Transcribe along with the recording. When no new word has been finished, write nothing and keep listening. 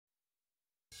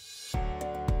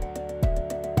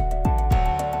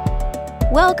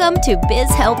Welcome to Biz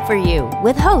Help for You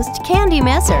with host Candy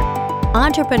Messer.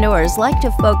 Entrepreneurs like to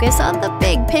focus on the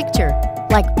big picture,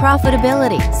 like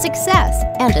profitability, success,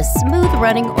 and a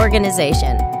smooth-running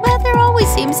organization. But there always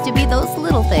seems to be those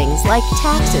little things like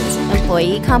taxes,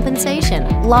 employee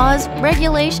compensation, laws,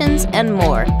 regulations, and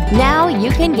more. Now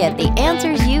you can get the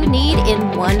answers you need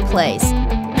in one place.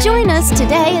 Join us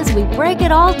today as we break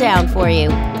it all down for you.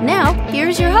 Now,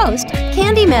 here's your host,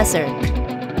 Candy Messer.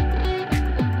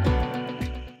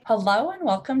 Hello and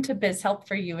welcome to Biz Help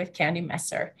for You with Candy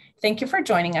Messer. Thank you for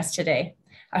joining us today.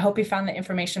 I hope you found the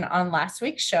information on last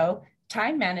week's show,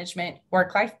 time management,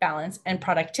 work-life balance, and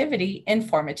productivity,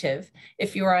 informative.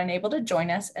 If you are unable to join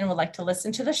us and would like to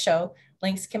listen to the show,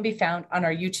 links can be found on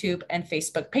our YouTube and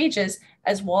Facebook pages,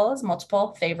 as well as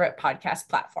multiple favorite podcast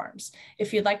platforms.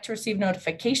 If you'd like to receive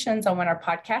notifications on when our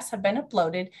podcasts have been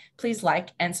uploaded, please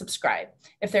like and subscribe.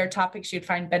 If there are topics you'd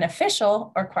find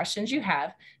beneficial or questions you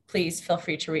have, please feel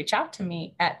free to reach out to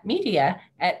me at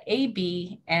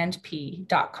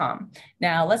media@abandp.com.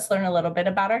 Now let's learn a little bit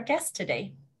about our guest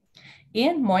today.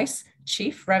 Ian Moyse,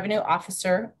 Chief Revenue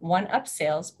Officer, One Up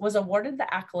Sales, was awarded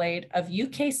the accolade of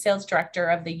UK Sales Director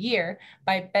of the Year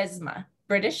by BESMA,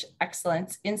 British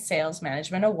Excellence in Sales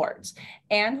Management Awards,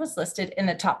 and was listed in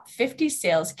the top 50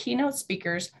 sales keynote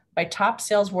speakers by Top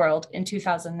Sales World in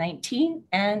 2019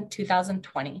 and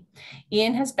 2020.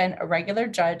 Ian has been a regular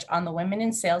judge on the Women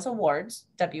in Sales Awards,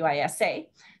 WISA,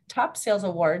 Top Sales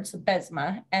Awards,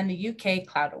 BESMA, and the UK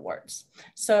Cloud Awards.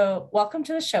 So welcome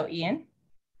to the show, Ian.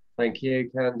 Thank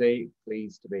you, Candy.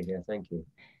 Pleased to be here. Thank you.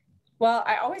 Well,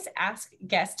 I always ask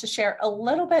guests to share a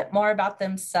little bit more about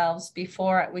themselves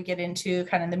before we get into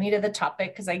kind of the meat of the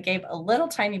topic, because I gave a little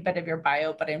tiny bit of your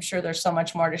bio, but I'm sure there's so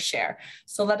much more to share.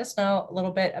 So let us know a little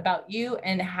bit about you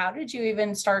and how did you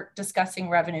even start discussing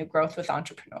revenue growth with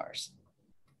entrepreneurs?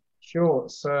 Sure.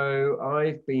 So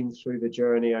I've been through the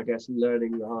journey, I guess,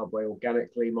 learning the hard way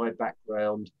organically. My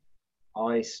background,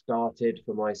 I started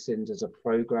for my sins as a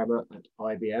programmer at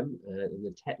IBM in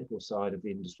the technical side of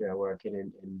the industry I work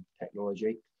in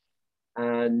technology,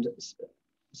 and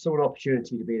saw an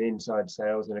opportunity to be in inside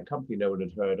sales in a company no one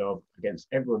had heard of. Against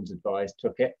everyone's advice,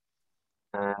 took it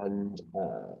and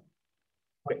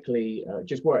quickly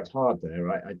just worked hard there.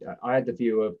 Right? I had the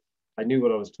view of, I knew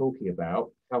what I was talking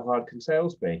about. How hard can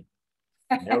sales be?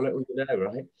 How little you know,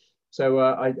 right? So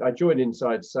I joined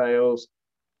inside sales,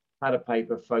 had a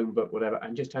paper, phone book, whatever,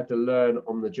 and just had to learn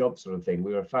on the job sort of thing.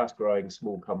 We were a fast growing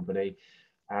small company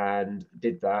and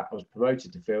did that. I was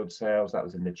promoted to field sales. That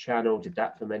was in the channel, did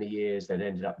that for many years, then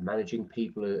ended up managing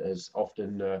people, as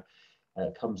often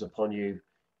comes upon you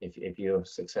if you're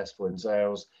successful in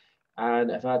sales.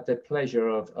 And I've had the pleasure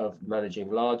of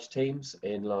managing large teams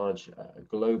in large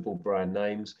global brand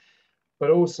names,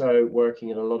 but also working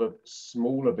in a lot of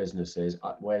smaller businesses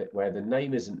where the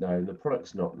name isn't known, the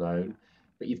product's not known,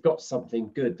 but you've got something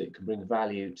good that can bring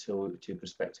value to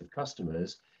prospective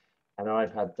customers. And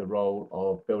I've had the role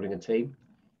of building a team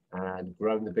and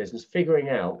growing the business, figuring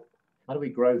out how do we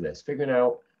grow this, figuring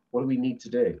out what do we need to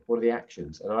do, what are the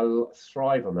actions, and I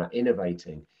thrive on that,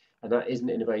 innovating. And that isn't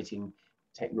innovating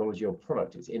technology or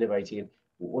product, it's innovating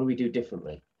what do we do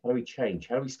differently, how do we change,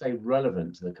 how do we stay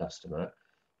relevant to the customer,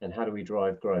 and how do we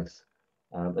drive growth.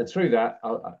 And through that,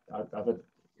 I've had,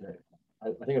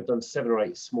 I think I've done 7 or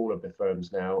 8 smaller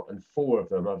firms now, and 4 of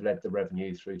them I've led the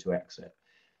revenue through to exit.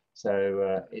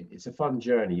 So it's a fun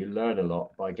journey. You learn a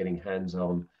lot by getting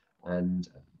hands-on, and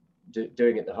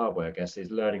doing it the hard way, I guess, is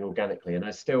learning organically. And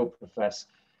I still profess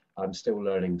I'm still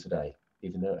learning today,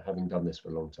 even though having done this for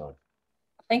a long time.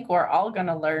 I think we're all going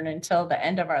to learn until the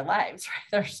end of our lives, right?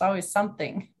 There's always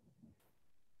something.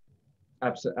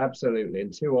 Absolutely.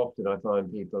 And too often I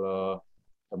find people are,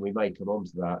 and we may come on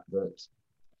to that,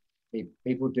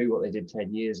 people do what they did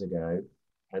 10 years ago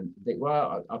and think,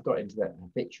 well, I've got into that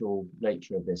habitual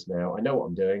nature of this now. I know what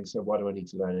I'm doing, so why do I need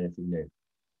to learn anything new?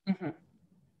 Mm-hmm.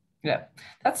 Yeah,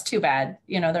 that's too bad.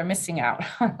 They're missing out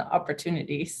on the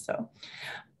opportunities. So,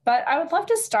 but I would love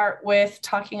to start with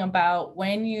talking about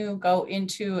when you go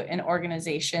into an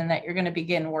organization that you're going to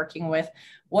begin working with,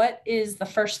 what is the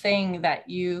first thing that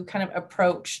you kind of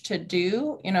approach to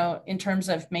do, in terms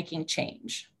of making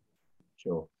change?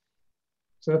 Sure.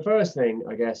 So the first thing,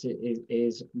 I guess,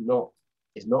 is not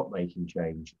making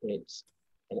change.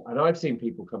 And I've seen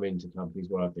people come into companies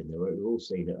where I've been there. We've all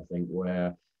seen it, I think,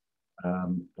 where,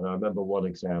 and I remember one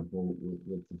example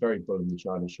with the very bull in the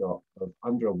china shop of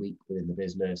under a week within the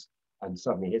business, and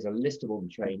suddenly here's a list of all the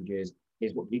changes.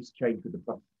 Here's what needs to change with the.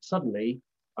 Suddenly,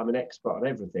 I'm an expert on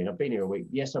everything. I've been here a week.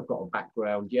 Yes, I've got a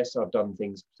background. Yes, I've done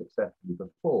things successfully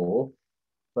before,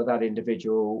 but that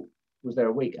individual Was there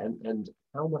a week? And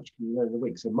how much can you learn in a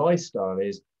week? So my style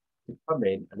is to come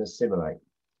in and assimilate,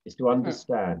 is to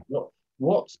understand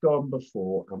what's gone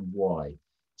before and why.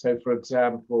 So for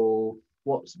example,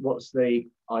 what's the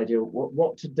ideal,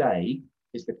 what today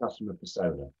is the customer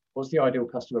persona? What's the ideal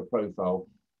customer profile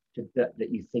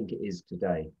that you think it is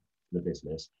today for the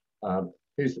business?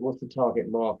 What's the target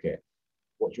market?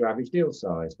 What's your average deal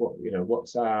size?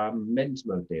 What's our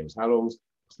momentum of deals? What's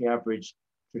the average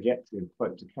trajectory of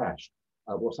quote to cash?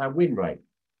 What's our win rate?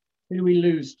 Who do we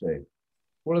lose to?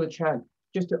 What are the chances?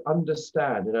 Just to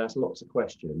understand and ask lots of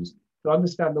questions, to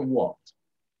understand the what,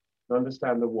 to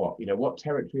understand the what. What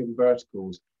territory and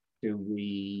verticals do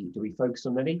we focus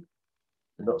on any?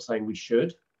 I'm not saying we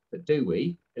should, but do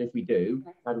we? And if we do,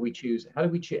 how do we choose? How do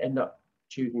we end up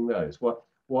choosing those?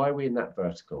 Why are we in that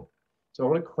vertical? So I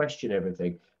want to question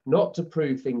everything, not to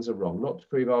prove things are wrong, not to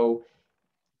prove, oh,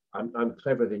 I'm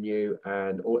cleverer than you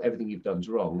and or everything you've done is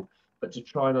wrong, but to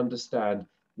try and understand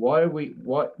why are we,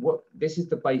 what this is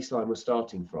the baseline we're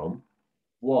starting from.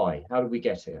 Why? How did we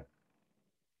get here?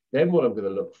 Then what I'm going to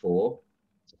look for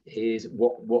is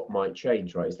what might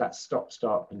change, right? Is that stop,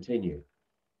 start, continue.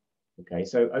 Okay,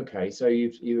 so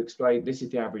you explained this is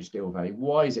the average deal value.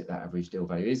 Why is it that average deal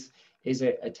value? Is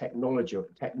it a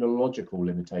technological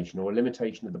limitation or a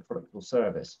limitation of the product or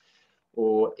service?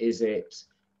 Or is it's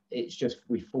just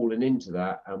we've fallen into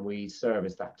that and we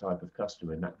service that type of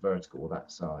customer in that vertical or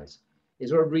that size? Is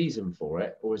there a reason for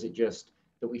it, or is it just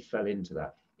that we fell into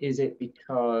that? Is it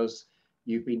because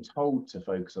you've been told to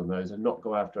focus on those and not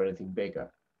go after anything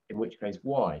bigger? In which case,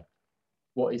 why?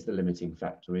 What is the limiting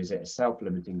factor? Is it a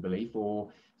self-limiting belief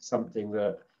or something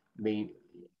that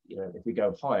if we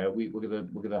go higher, we're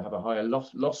gonna have a higher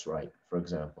loss rate, for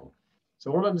example? So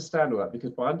I want to understand all that,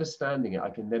 because by understanding it, I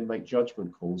can then make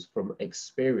judgment calls from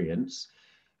experience,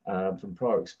 from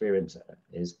prior experience,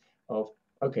 is of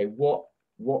okay, what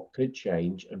could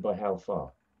change and by how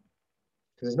far?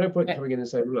 Because there's no point coming in and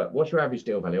saying, look, what's your average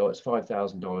deal value? Oh, it's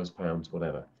 $5,000, pounds,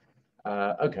 whatever.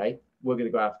 Okay, we're going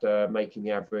to go after making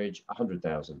the average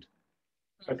 100,000.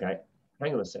 Okay,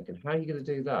 hang on a second. How are you going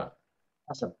to do that?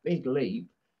 That's a big leap.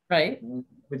 Right.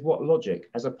 With what logic?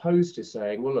 As opposed to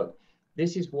saying, well, look,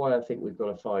 this is why I think we've got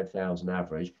a 5,000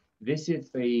 average. This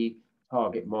is the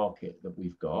target market that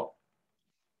we've got.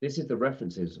 This is the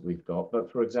references that we've got.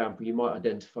 But for example, you might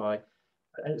identify,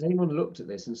 has anyone looked at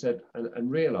this and said, and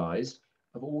realized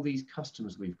of all these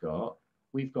customers we've got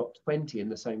 20 in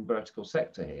the same vertical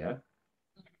sector here.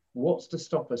 What's to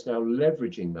stop us now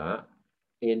leveraging that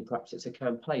in perhaps it's a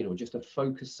campaign or just a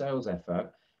focused sales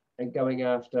effort and going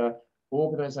after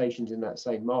organizations in that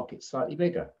same market slightly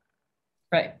bigger?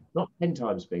 Right. Not 10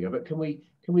 times bigger, but can we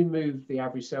move the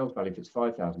average sales value, if it's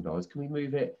 $5,000, can we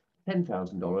move it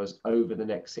 $10,000 over the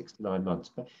next 6 to 9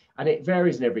 months? And it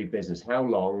varies in every business, how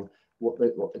long, what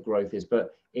the growth is.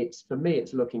 But it's, for me,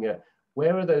 it's looking at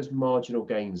where are those marginal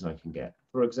gains I can get.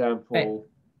 For example,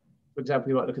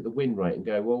 you might look at the win rate and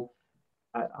go, well,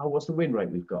 what's the win rate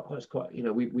we've got? Oh, it's quite,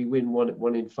 we win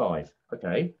one in 5.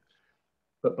 Okay.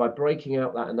 But by breaking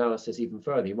out that analysis even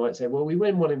further, you might say, well, we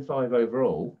win 1 in 5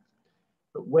 overall.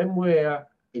 But when we're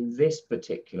in this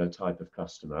particular type of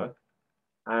customer,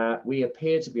 we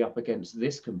appear to be up against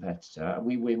this competitor and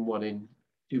we win 1 in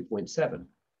 2.7.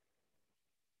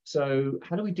 So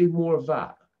how do we do more of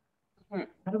that?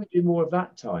 How do we do more of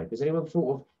that type? Has anyone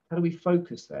thought of how do we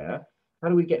focus there? How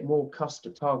do we get more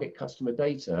target customer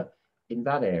data in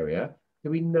that area? Do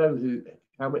we know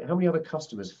how many other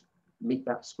customers meet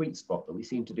that sweet spot that we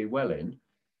seem to do well in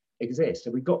exist?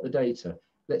 Have we got the data?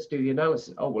 Let's do the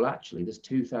analysis. Oh, well, actually, there's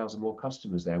 2,000 more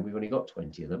customers there and we've only got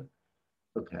 20 of them.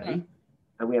 Okay.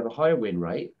 And we have a higher win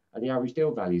rate and the average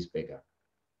deal value is bigger.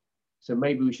 So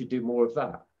maybe we should do more of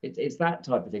that. It's that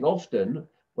type of thing. Often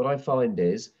what I find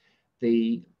is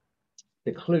the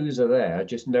clues are there,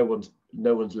 just no one's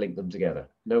linked them together.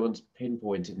 No one's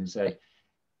pinpointed and said,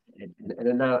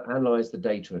 and now analyze the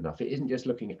data enough. It isn't just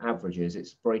looking at averages,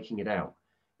 it's breaking it out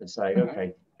and saying,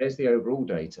 okay, there's the overall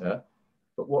data,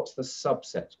 but what's the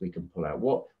subsets we can pull out?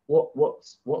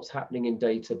 What's happening in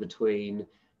data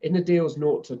in the deals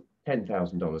 $0 to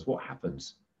 $10,000, what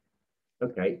happens?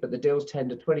 Okay, but the deals $10,000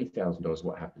 to $20,000,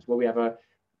 what happens? Well, we have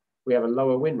a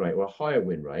lower win rate or a higher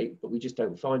win rate, but we just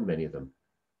don't find many of them.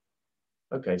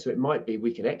 Okay, so it might be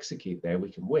we can execute there, we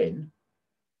can win,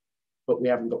 but we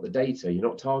haven't got the data. You're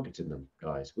not targeting them,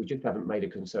 guys. We just haven't made a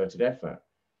concerted effort.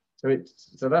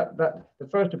 So that the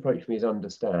first approach for me is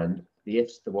understand the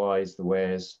ifs, the whys, the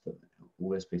wheres, all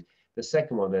this piece. The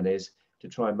second one then is to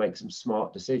try and make some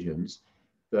smart decisions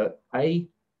that A,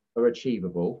 are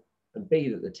achievable, and B,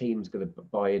 that the team's going to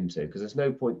buy into, because there's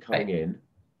no point coming in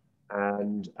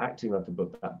and acting like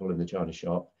that bull in the china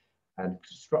shop and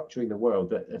structuring the world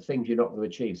that are things you're not going to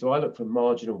achieve. So I look for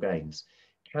marginal gains.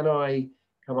 Can I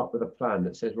come up with a plan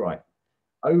that says, right,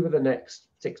 over the next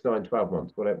 6, 9, 12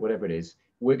 months, whatever it is,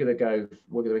 we're going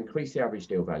to increase the average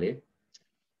deal value.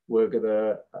 We're going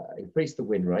to increase the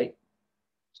win rate.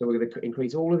 So we're going to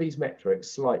increase all of these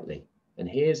metrics slightly. And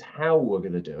here's how we're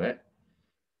going to do it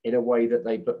in a way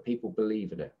that people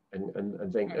believe in it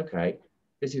and think, okay,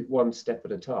 this is one step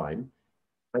at a time.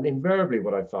 And invariably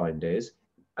what I find is,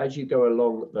 as you go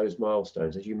along those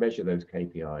milestones, as you measure those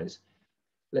KPIs,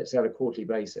 let's say on a quarterly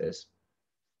basis,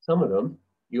 some of them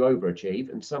you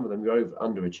overachieve and some of them you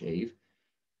underachieve,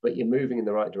 but you're moving in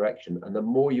the right direction. And the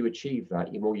more you achieve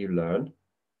that, the more you learn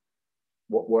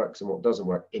what works and what doesn't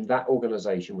work in that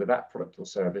organization with that product or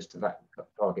service to that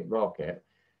target market.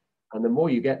 And the more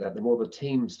you get that, the more the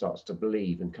team starts to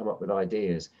believe and come up with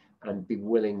ideas and be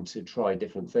willing to try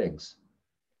different things.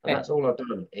 And that's all I've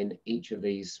done in each of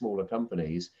these smaller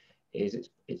companies. Is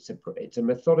it's a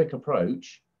methodic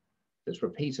approach that's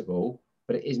repeatable,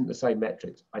 but it isn't the same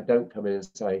metrics. I don't come in and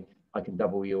say I can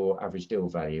double your average deal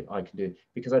value. I can do,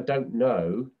 because I don't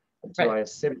know until I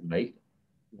assimilate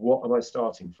what am I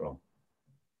starting from.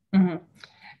 Mm-hmm.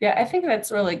 Yeah, I think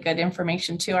that's really good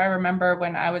information too. I remember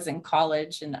when I was in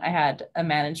college and I had a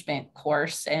management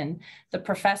course, and the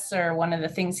professor, one of the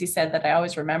things he said that I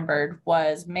always remembered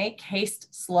was make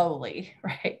haste slowly,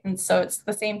 right? And so it's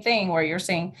the same thing where you're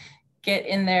saying, get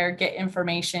in there, get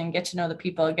information, get to know the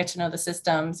people, get to know the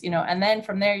systems, and then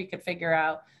from there you could figure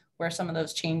out where some of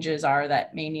those changes are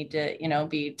that may need to,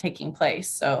 be taking place.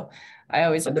 So I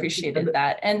always appreciated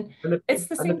that. And it's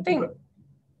the same thing.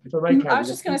 I was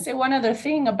just going to say one other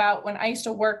thing about when I used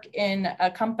to work in a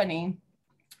company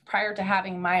prior to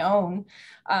having my own,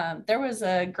 there was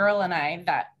a girl and I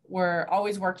that were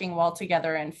always working well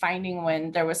together and finding when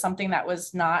there was something that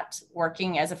was not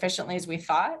working as efficiently as we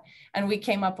thought. And we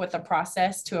came up with a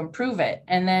process to improve it.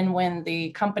 And then when the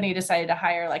company decided to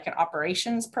hire like an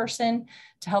operations person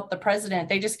to help the president,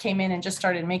 they just came in and just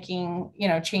started making,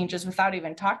 changes without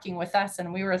even talking with us.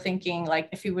 And we were thinking, like,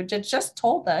 if he would just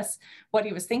told us what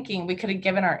he was thinking, we could have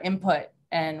given our input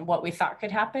and what we thought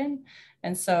could happen.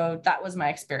 And so that was my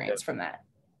experience from that.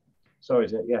 Sorry,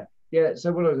 yeah.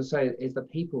 So what I was going to say is the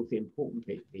people's the important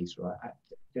piece, right?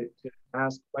 To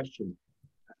ask questions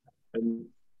and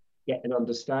get an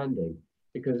understanding.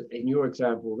 Because in your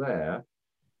example there,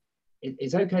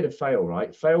 it's okay to fail,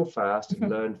 right? Fail fast and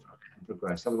learn and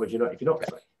progress. Otherwise, if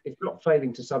you're not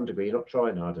failing to some degree, you're not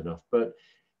trying hard enough. But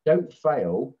don't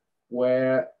fail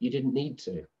where you didn't need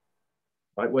to,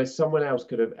 right? Where someone else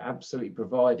could have absolutely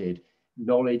provided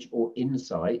knowledge or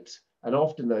insight, and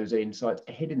often those insights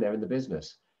are hidden there in the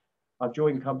business. I've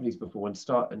joined companies before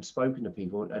and spoken to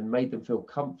people and made them feel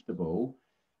comfortable,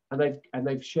 and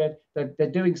they've shared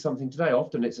they're doing something today.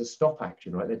 Often it's a stop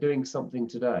action, right? They're doing something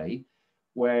today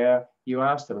where you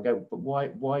ask them and go, but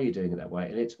why are you doing it that way?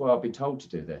 And it's, well, I've been told to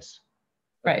do this.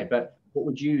 Okay, but what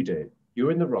would you do?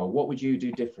 You're in the role. What would you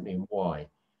do differently and why?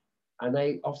 And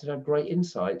they often have great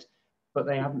insight, but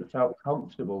they haven't felt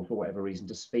comfortable for whatever reason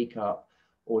to speak up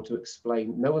or to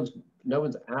explain. No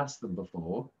one's asked them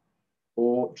before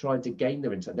or tried to gain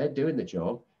their insight. They're doing the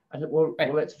job, and well,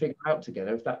 let's figure out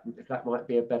together if that might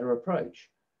be a better approach.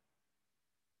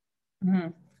 Mm-hmm.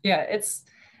 Yeah, it's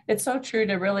so true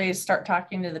to really start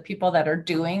talking to the people that are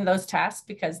doing those tasks,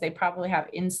 because they probably have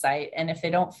insight. And if they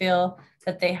don't feel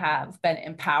that they have been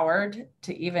empowered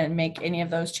to even make any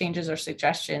of those changes or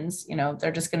suggestions,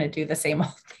 they're just going to do the same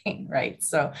old thing, right?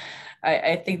 So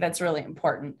I think that's really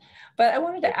important. But I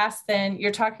wanted to ask then,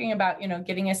 you're talking about,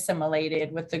 getting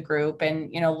assimilated with the group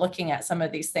and, looking at some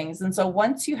of these things. And so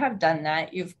once you have done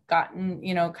that, you've gotten,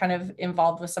 kind of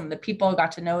involved with some of the people,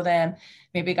 got to know them,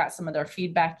 maybe got some of their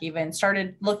feedback, even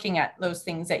started looking at those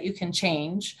things that you can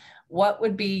change. What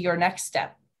would be your next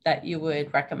step that you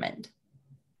would recommend?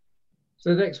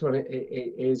 So the next one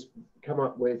is come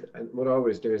up with, and what I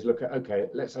always do is look at, okay,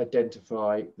 let's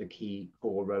identify the key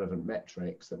core relevant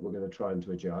metrics that we're going to try and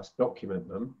to adjust, document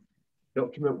them,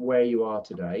 document where you are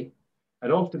today.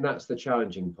 And often that's the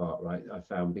challenging part, right? I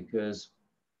found, because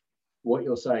what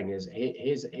you're saying is,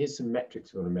 here's some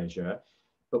metrics we want to measure.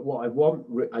 But what I want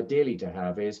ideally to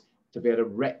have is to be able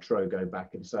to go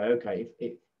back and say, okay,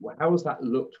 how has that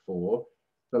looked for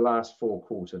the last 4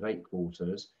 quarters, 8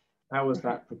 quarters? How has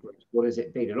that progressed? What has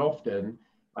it been? And often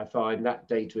I find that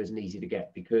data isn't easy to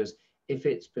get, because if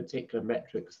it's particular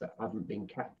metrics that haven't been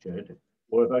captured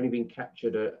or have only been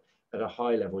captured at a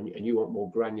high level, and you want more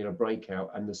granular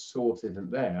breakout and the source isn't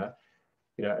there,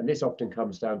 You know, and this often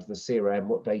comes down to the CRM,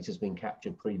 what data has been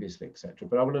captured previously, etc.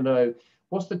 But I want to know,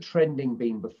 what's the trending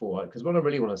been before? Because what I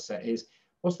really want to set is,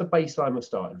 what's the baseline we're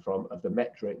starting from of the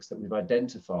metrics that we've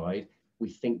identified we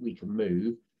think we can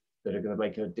move that are going to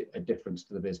make a difference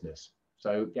to the business?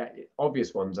 So yeah,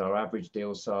 obvious ones are average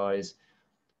deal size,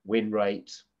 win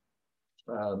rate,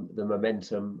 the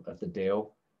momentum of the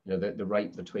deal, you know, the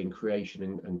rate between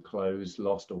creation and close,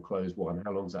 lost or close won,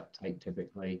 how long does that take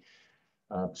typically?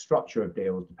 Structure of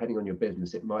deals, depending on your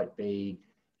business, it might be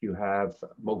you have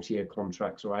multi-year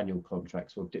contracts or annual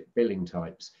contracts or billing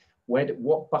types.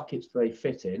 What buckets do they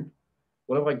fit in?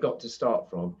 What have I got to start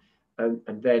from?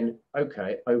 And then,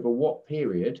 okay, over what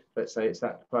period, let's say it's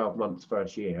that 12 months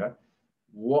first year,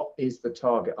 what is the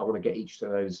target I want to get each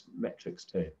of those metrics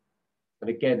to? And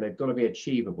again, they've got to be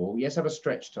achievable. Yes, have a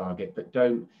stretch target, but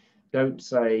don't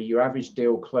say your average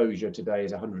deal closure today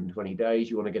is 120 days.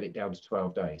 You want to get it down to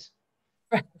 12 days.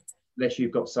 Right. Unless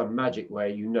you've got some magic where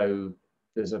you know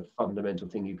there's a fundamental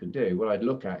thing you can do. What I'd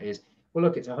look at is, well,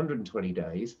 look, it's 120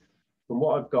 days. From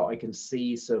what I've got, I can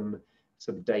see some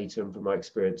data, and from my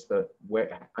experience that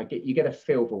you get a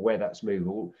feel for where that's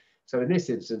moving. So in this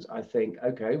instance, I think,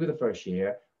 okay, over the first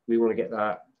year, we want to get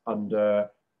that to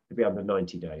be under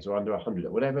 90 days or under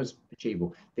 100, whatever's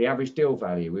achievable. The average deal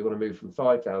value, we want to move from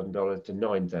 $5,000 to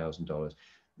 $9,000.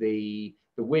 The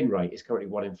win rate is currently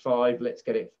 1 in 5. Let's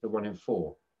get it to 1 in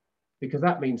 4, because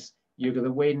that means you're going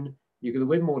to win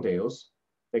more deals.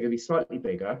 They're going to be slightly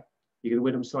bigger. You're going to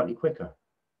win them slightly quicker,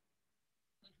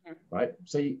 right?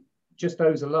 So just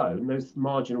those alone, those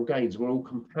marginal gains will all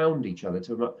compound each other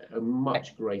to a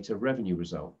much greater revenue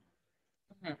result.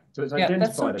 So it's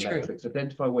identify the metrics,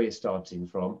 identify where you're starting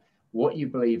from, what you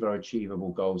believe are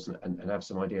achievable goals, and have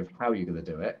some idea of how you're going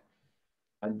to do it.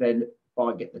 And then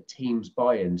get the team's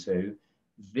buy-in to,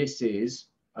 this is,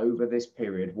 over this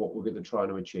period, what we're going to try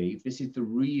to achieve. This is the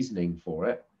reasoning for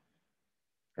it,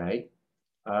 okay?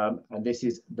 And this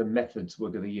is the methods we're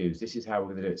going to use. This is how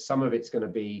we're going to do it. Some of it's going to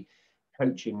be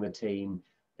coaching the team.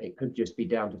 It could just be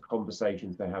down to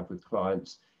conversations they have with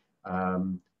clients.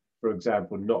 For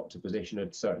example, not to position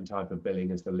a certain type of billing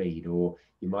as the lead, or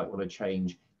you might want to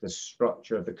change the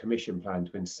structure of the commission plan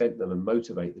to incent them and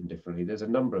motivate them differently. There's a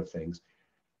number of things.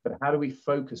 But how do we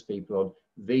focus people on,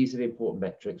 these are the important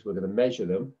metrics, we're going to measure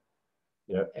them,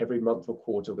 you know, every month or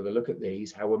quarter, we're going to look at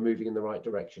these, how we're moving in the right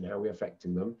direction, how we're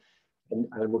affecting them, and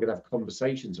we're going to have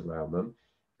conversations around them.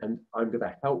 And I'm going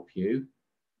to help you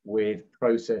with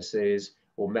processes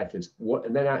or methods.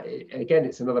 And then again,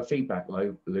 it's another feedback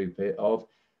loop of,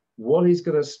 what is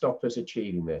going to stop us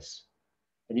achieving this?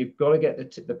 And you've got to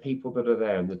get the people that are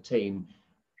there and the team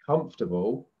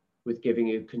comfortable with giving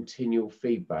you continual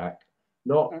feedback.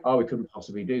 Not, oh, we couldn't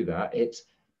possibly do that. It's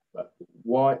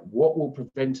what will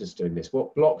prevent us doing this?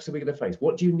 What blocks are we going to face?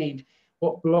 What do you need?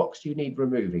 What blocks do you need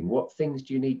removing? What things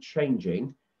do you need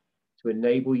changing to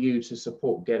enable you to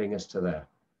support getting us to there?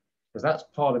 Because that's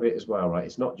part of it as well, right?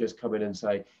 It's not just come in and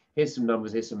say, here's some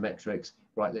numbers, here's some metrics,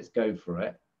 right, let's go for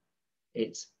it.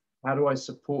 It's, how do I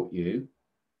support you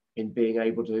in being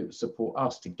able to support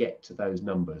us to get to those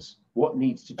numbers? What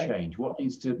needs to change? What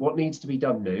needs to be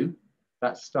done new?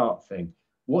 That start thing.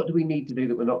 What do we need to do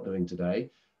that we're not doing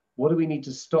today? What do we need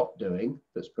to stop doing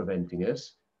that's preventing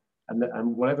us?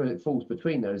 And whatever it falls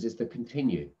between those is the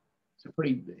continue. It's a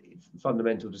pretty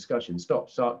fundamental discussion. Stop,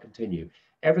 start, continue.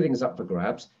 Everything's up for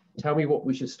grabs. Tell me what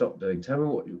we should stop doing. Tell me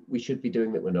what we should be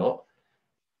doing that we're not,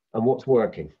 and what's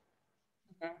working.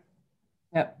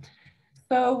 Yep.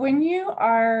 So when you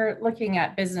are looking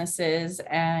at businesses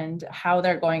and how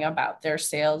they're going about their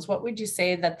sales, what would you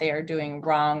say that they are doing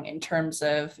wrong in terms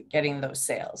of getting those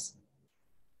sales?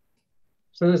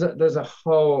 So there's a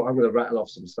whole, I'm going to rattle off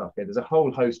some stuff here. There's a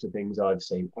whole host of things I've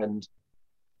seen. And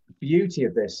the beauty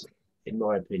of this, in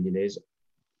my opinion, is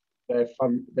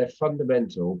they're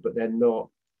fundamental, but they're not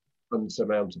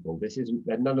unsurmountable.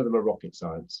 None of them are rocket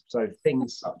science. So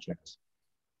things such as,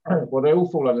 well, they all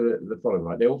fall under the following,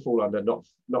 right? They all fall under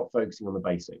not focusing on the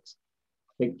basics.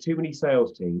 I think too many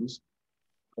sales teams,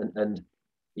 and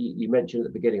you mentioned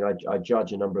at the beginning, I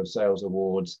judge a number of sales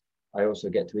awards. I also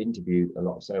get to interview a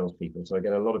lot of salespeople, so I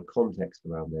get a lot of context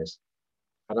around this.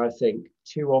 And I think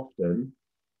too often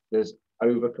there's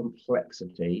over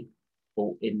complexity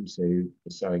built into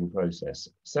the selling process.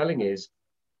 Selling is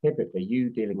typically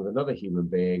you dealing with another human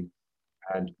being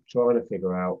and trying to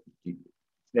figure out,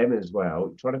 them as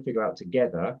well, trying to figure out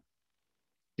together,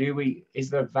 is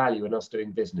there value in us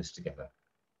doing business together?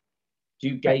 Do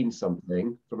you gain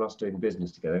something from us doing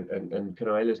business together? And can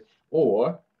I,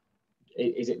 or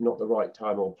is it not the right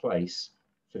time or place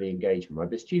for the engagement? Right?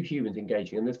 There's two humans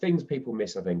engaging, and the things people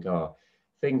miss, I think, are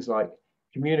things like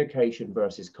communication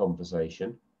versus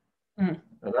conversation. And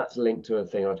that's linked to a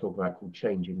thing I talk about called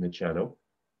changing the channel,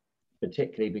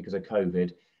 particularly because of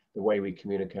COVID, the way we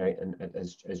communicate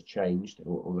has changed,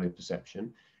 or the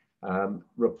perception.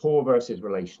 Rapport versus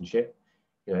relationship.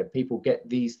 You know, people get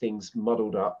these things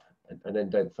muddled up and then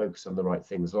don't focus on the right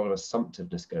things. A lot of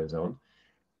assumptiveness goes on.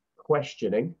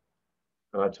 Questioning,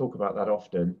 and I talk about that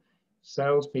often.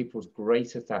 Salespeople's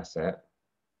greatest asset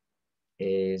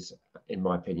is, in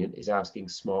my opinion, is asking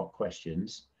smart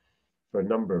questions for a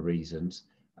number of reasons.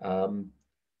 That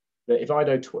if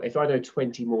I know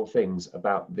 20 more things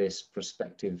about this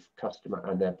prospective customer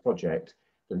and their project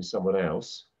than someone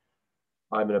else,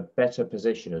 I'm in a better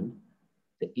position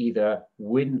to either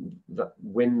win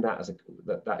that as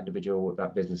that individual,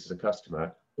 that business as a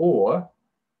customer, or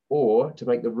to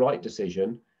make the right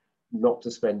decision not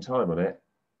to spend time on it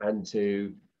and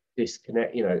to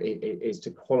disconnect. You know, it is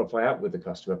to qualify out with the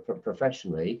customer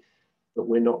professionally, but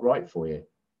we're not right for you,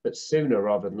 but sooner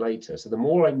rather than later. So the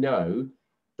more I know,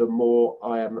 the more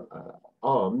I am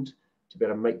armed to be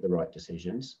able to make the right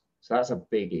decisions. So that's a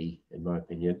biggie, in my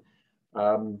opinion.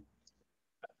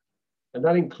 And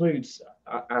that includes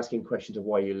asking questions of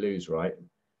why you lose, right?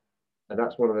 And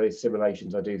that's one of those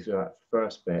simulations I do through that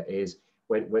first bit, is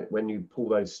when you pull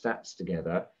those stats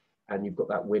together and you've got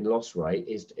that win-loss rate,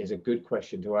 is a good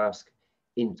question to ask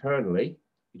internally.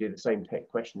 You do the same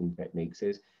questioning techniques.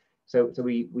 So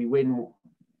we win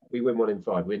 1 in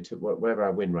 5, win 2, whatever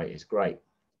our win rate is, great.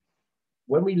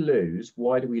 When we lose,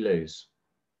 why do we lose?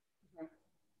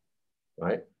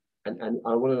 Right? And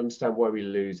I want to understand why we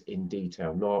lose in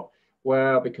detail, not,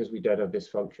 well, because we don't have this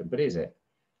function, but is it?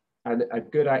 And a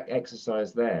good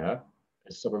exercise there,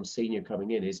 as someone senior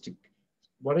coming in, is to,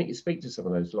 why don't you speak to some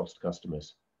of those lost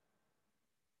customers?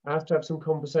 I have to have some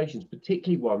conversations,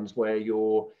 particularly ones where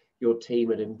your team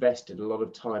had invested a lot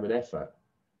of time and effort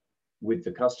with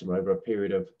the customer over a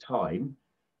period of time.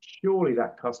 Surely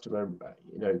that customer,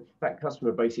 that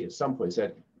customer basically at some point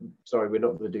said, sorry, we're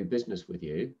not going to do business with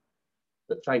you,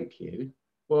 but thank you.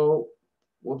 Well,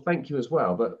 thank you as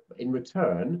well. But in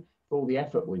return for all the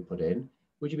effort we put in,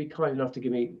 would you be kind enough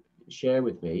to share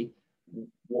with me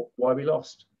why we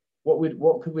lost?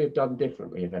 What could we have done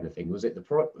differently, if anything? Was it the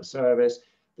product, the service,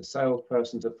 the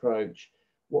salesperson's approach?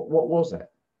 What was it?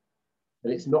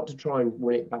 And it's not to try and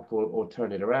win it back or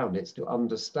turn it around. It's to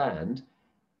understand,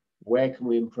 where can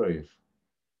we improve?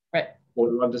 Right. Or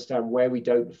to understand where we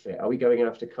don't fit. Are we going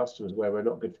after customers where we're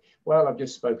not good? Well, I've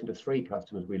just spoken to 3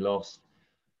 customers we lost.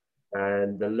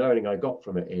 And the learning I got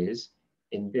from it is,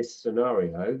 in this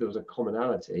scenario, there was a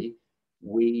commonality.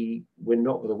 We're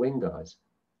not the win guys.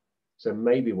 So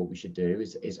maybe what we should do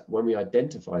is when we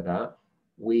identify that,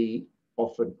 we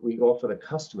offer the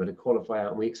customer to qualify out,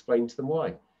 and we explain to them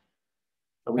why.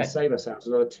 And we save ourselves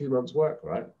another 2 months' work,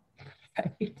 right?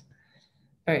 Right.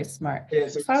 Very smart. Yeah,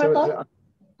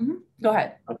 Go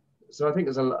ahead. So I think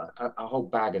there's a whole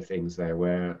bag of things there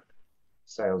where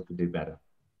sales could do better.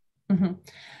 Mm-hmm.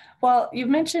 Well, you've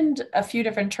mentioned a few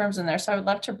different terms in there, so I would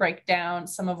love to break down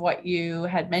some of what you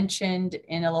had mentioned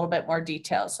in a little bit more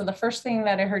detail. So the first thing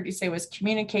that I heard you say was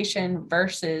communication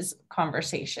versus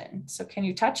conversation. So can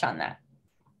you touch on that?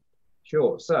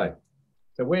 Sure. So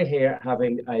we're here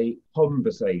having a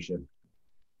conversation,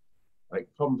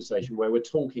 where we're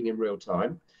talking in real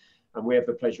time, and we have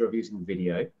the pleasure of using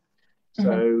video.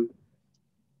 So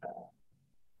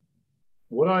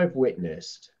what I've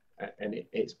witnessed, and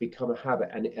it's become a habit,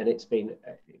 and it's been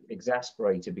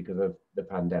exasperated because of the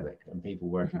pandemic and people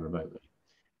working remotely,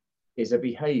 is a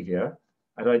behavior.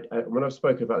 And when I've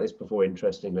spoken about this before,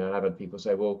 interestingly, I have had people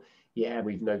say, well, yeah,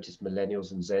 we've noticed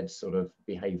millennials and Zeds sort of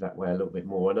behave that way a little bit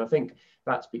more. And I think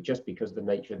that's just because of the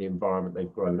nature of the environment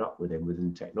they've grown up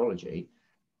within technology.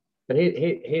 But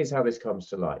here's how this comes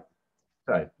to light.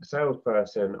 So a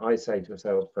salesperson, I say to a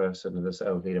salesperson or the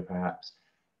sales leader perhaps,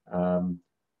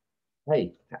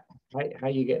 hey, how are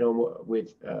you getting on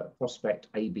with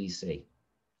prospect ABC?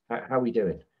 How are we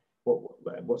doing?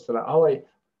 What's the,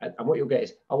 and what you'll get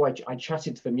is, I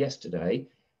chatted to them yesterday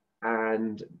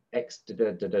and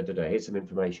here's some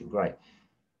information, great.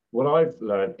 What I've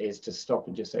learned is to stop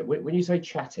and just say, when you say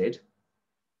chatted,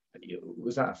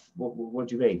 was that, what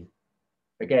do you mean?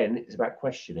 Again, it's about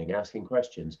questioning, asking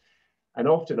questions. And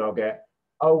often I'll get,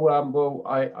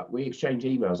 we exchange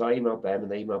emails. I emailed them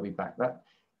and they emailed me back.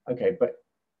 Okay, but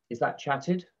is that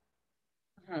chatted?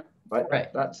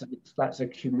 Right. That's a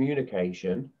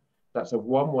communication. That's a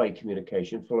one-way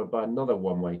communication followed by another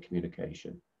one-way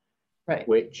communication,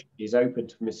 which is open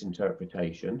to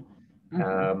misinterpretation.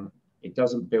 It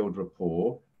doesn't build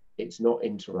rapport. It's not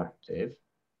interactive.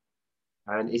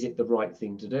 And is it the right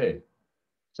thing to do?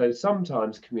 So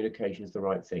sometimes communication is the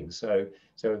right thing. So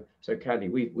Candy,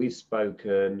 we've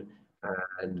spoken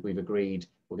and we've agreed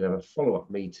we're going to have a follow-up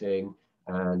meeting,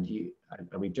 and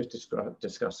we've just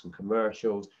discussed some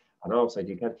commercials. And I'll say to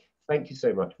you, Candy, thank you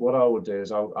so much. What I will do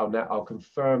is I'll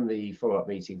confirm the follow-up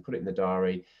meeting, put it in the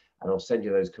diary, and I'll send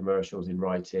you those commercials in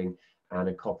writing and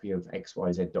a copy of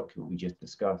XYZ document we just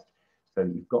discussed. So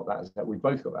you've got that we've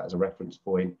both got that as a reference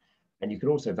point. And you can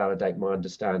also validate my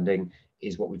understanding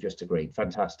is what we've just agreed.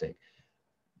 Fantastic.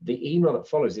 The email that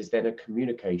follows is then a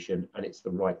communication, and it's the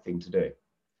right thing to do.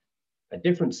 A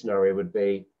different scenario would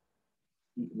be,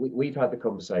 we've had the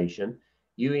conversation.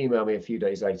 You email me a few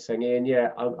days later saying, Ian,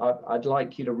 yeah, I'd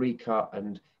like you to recut,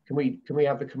 and can we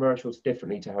have the commercials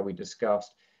differently to how we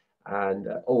discussed? And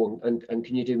and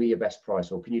can you do me your best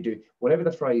price, or can you do whatever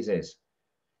the phrase is?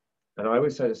 And I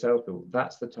always say to salespeople,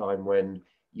 that's the time when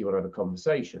you want to have a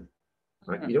conversation.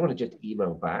 Right? You don't want to just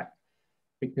email back,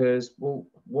 because, well,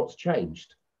 what's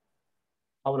changed?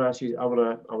 I want to ask you, I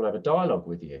want to have a dialogue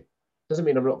with you. Doesn't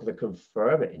mean I'm not going to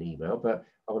confirm it in email, but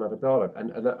I want to have a dialogue.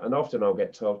 And often I'll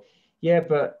get told, yeah,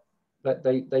 but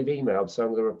they've emailed, so I'm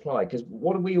going to reply. Because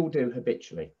what do we all do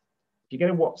habitually? If you get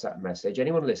a WhatsApp message,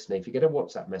 anyone listening, if you get a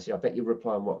WhatsApp message, I bet you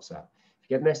reply on WhatsApp. If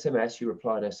you get an SMS, you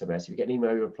reply on SMS. If you get an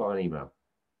email, you reply on email.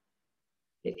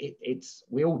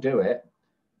 We all do it,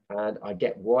 and I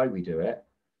get why we do it.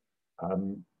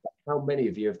 How many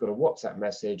of you have got a WhatsApp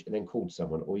message and then called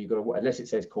someone, or you got a, unless it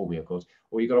says call me, of course,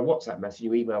 or you got a WhatsApp message,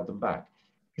 you emailed them back?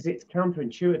 Because it's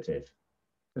counterintuitive,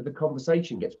 that the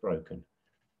conversation gets broken.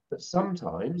 But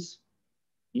sometimes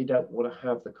you don't want to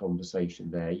have the conversation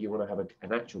there. You want to have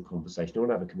an actual conversation. You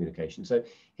want to have a communication. So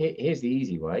here's the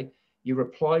easy way. You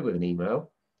reply with an email.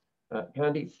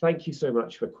 Candy, thank you so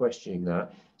much for questioning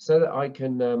that, so that I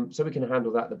can, so we can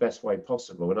handle that the best way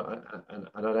possible. And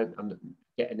I don't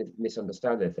get any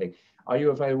misunderstand anything. Are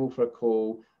you available for a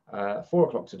call 4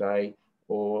 o'clock today,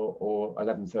 or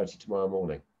 11:30 tomorrow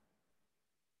morning?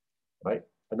 Right,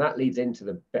 and that leads into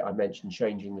the bit I mentioned,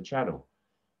 changing the channel.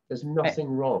 There's nothing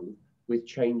wrong with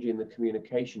changing the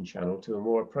communication channel to a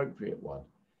more appropriate one.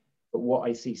 But what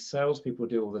I see salespeople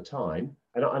do all the time,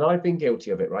 and I've been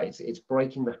guilty of it, right? It's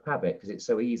breaking the habit because it's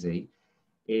so easy,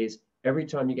 is every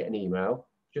time you get an email,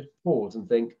 just pause and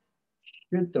think,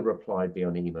 should the reply be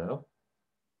on email?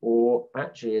 Or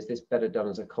actually, is this better done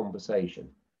as a conversation?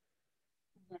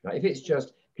 Now, if it's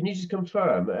just, can you just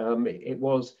confirm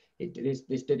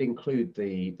this did include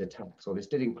the tax, or this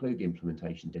did include the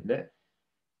implementation, didn't it?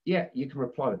 Yeah, you can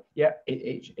reply. Yeah,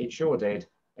 it sure did.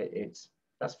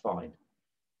 That's fine.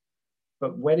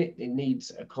 But when it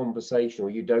needs a conversation, or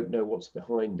you don't know what's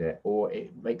behind it, or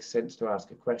it makes sense to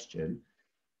ask a question,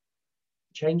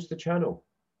 change the channel.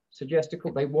 Suggest a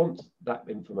call. They want that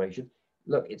information.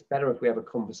 Look, it's better if we have a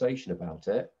conversation about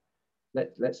it.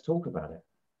 Let's talk about it.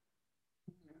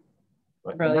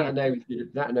 Right? And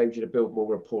that enables you to build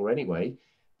more rapport anyway,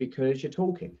 because you're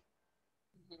talking.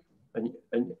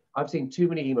 And I've seen too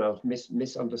many emails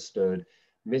misunderstood,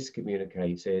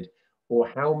 miscommunicated, or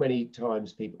how many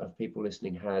times people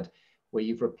listening had where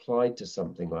you've replied to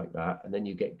something like that and then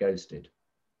you get ghosted.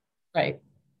 Right.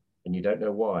 And you don't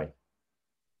know why.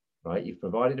 Right? You've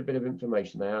provided a bit of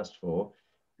information they asked for.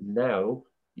 Now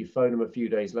you phone them a few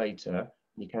days later and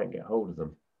you can't get hold of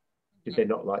them. Did they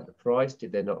not like the price?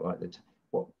 Did they not like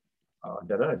what? I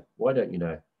don't know. Why don't you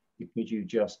know? Because you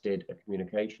just did a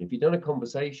communication. If you've done a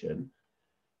conversation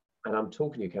and I'm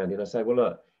talking to you, Candy, and I say, well,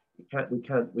 look,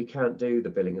 we can't do the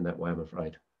billing in that way, I'm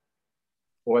afraid.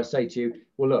 Or I say to you,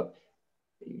 well, look,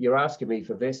 you're asking me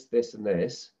for this, this, and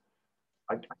this.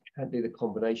 I can't do the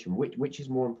combination. Which is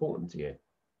more important to you?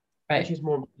 Right. Which is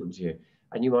more important to you?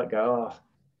 And you might go, oh,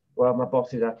 well, my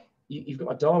boss is that. You've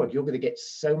got a dialogue. You're going to get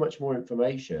so much more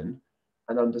information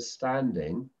and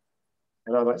understanding.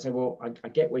 And I might say, well, I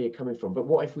get where you're coming from, but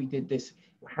what if we did this?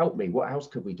 Help me. What else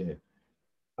could we do?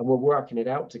 And we're working it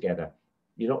out together.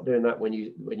 You're not doing that when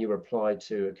you reply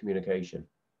to a communication.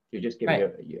 You're just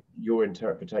giving your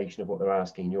interpretation of what they're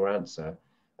asking, your answer,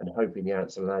 and hoping the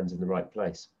answer lands in the right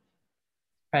place.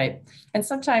 Right. And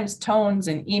sometimes tones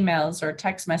in emails or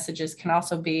text messages can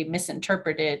also be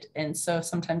misinterpreted. And so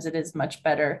sometimes it is much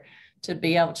better to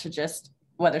be able to just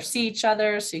whether see each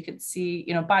other, so you could see,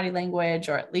 body language,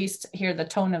 or at least hear the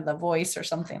tone of the voice or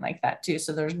something like that too.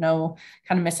 So there's no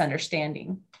kind of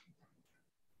misunderstanding.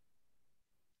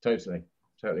 Totally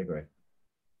agree.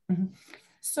 Mm-hmm.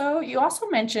 So you also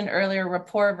mentioned earlier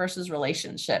rapport versus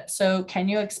relationship. So can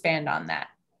you expand on that?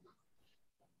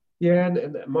 Yeah,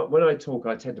 and when I talk,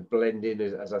 I tend to blend in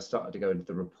as I started to go into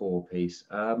the rapport piece.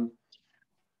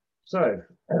 So,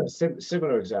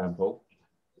 similar example,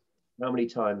 how many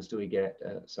times do we get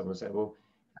someone say, well,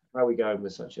 how are we going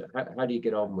with such a, how do you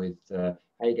get on with, how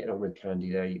are you getting on with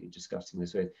Candy there? You're discussing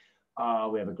this with,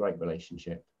 we have a great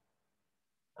relationship.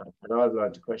 And I'd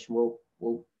like to question, well,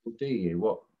 do you?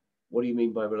 What do you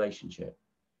mean by relationship?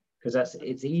 Because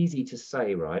it's easy to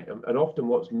say, right? And often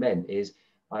what's meant is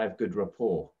I have good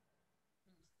rapport,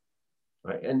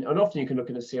 right? And often you can look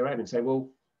at a CRM and say, well,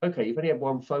 okay, you've only had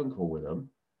one phone call with them,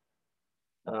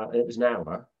 and it was an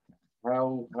hour.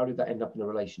 How did that end up in a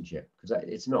relationship? Because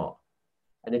it's not.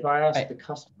 And if I ask Right. the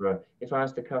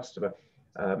customer,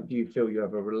 do you feel you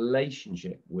have a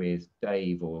relationship with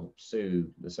Dave or Sue,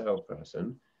 the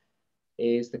salesperson?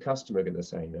 Is the customer going to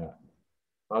say that?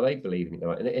 Are they believing it?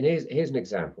 And here's an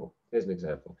example. Here's an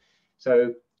example.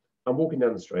 So I'm walking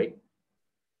down the street,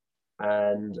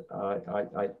 and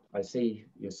I see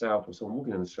yourself or someone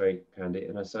walking down the street, Candy,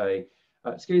 and I say,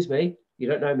 "Excuse me, you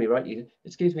don't know me, right?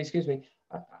 Excuse me.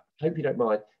 I hope you don't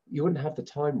mind. You wouldn't have the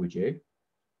time, would you?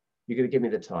 You're going to give me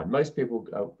the time." Most people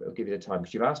will give you the time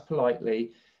because you've asked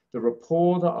politely. The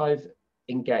rapport that I've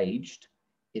engaged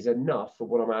is enough for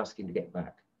what I'm asking to get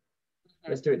back.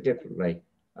 Let's do it differently.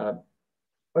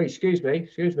 Oh, excuse me.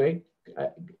 You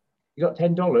got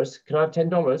 $10? Can I have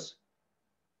 $10?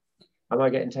 Am I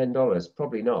getting $10?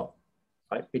 Probably not,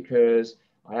 right? Because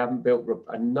I haven't built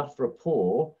enough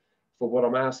rapport for what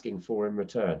I'm asking for in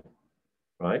return,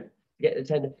 right? To get the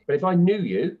 10. But if I knew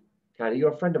you, Candy,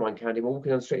 you're a friend of mine, Candy. We're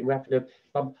walking down the street and we're having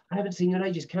I haven't seen you in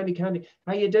ages, Candy.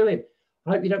 How you doing?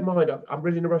 I hope you don't mind. I'm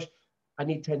really in a rush. I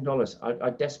need $10. I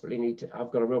desperately need to.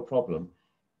 I've got a real problem,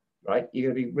 right?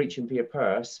 You're going to be reaching for your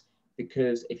purse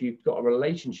because if you've got a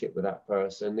relationship with that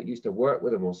person that used to work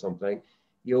with them or something,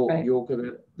 you're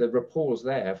gonna, the rapport's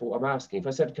there for what I'm asking. If I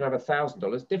said, can I have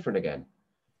 $1,000, different again.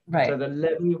 Right. So the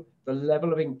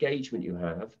level of engagement you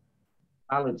have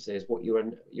balances what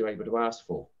you're able to ask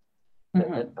for.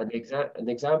 Mm-hmm. And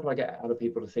the example I get other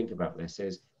people to think about this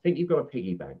is, think you've got a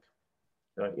piggy bank,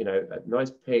 a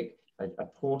nice a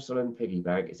porcelain piggy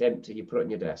bank. It's empty. You put it on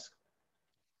your desk.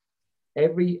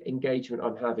 Every engagement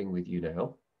I'm having with you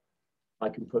now, I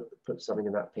can put something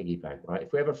in that piggy bank, right?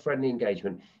 If we have a friendly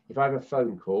engagement, if I have a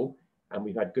phone call and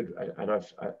we've had good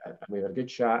we've had a good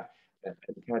chat, and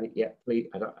please,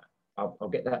 and I'll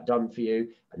get that done for you,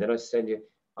 and then I send you.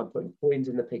 I'm putting coins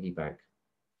in the piggy bank,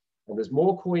 and there's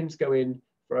more coins going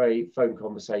for a phone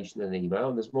conversation than an email,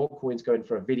 and there's more coins going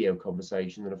for a video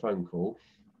conversation than a phone call,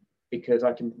 because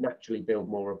I can naturally build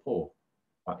more rapport.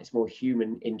 Right? It's more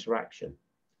human interaction.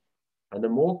 And the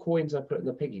more coins I put in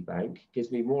the piggy bank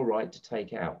gives me more right to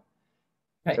take out.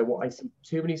 Right. So what I see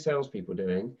too many salespeople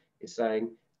doing is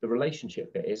saying the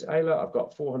relationship bit is, hey, look, I've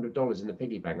got $400 in the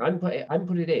piggy bank. I haven't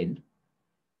put it in,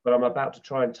 but I'm about to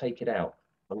try and take it out.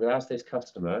 I'm going to ask this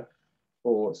customer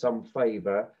for some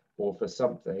favor or for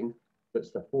something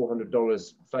that's the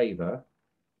 $400 favor,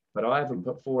 but I haven't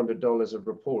put $400 of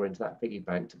rapport into that piggy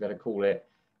bank to be able to call it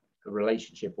a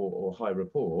relationship or high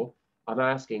rapport. I'm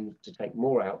asking to take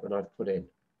more out than I've put in.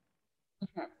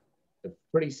 Mm-hmm. A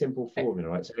pretty simple formula,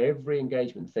 right? So every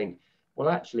engagement, think, well,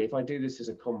 actually, if I do this as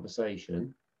a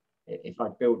conversation, if I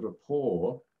build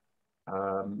rapport,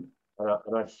 and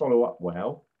I follow up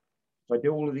well, if I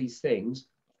do all of these things,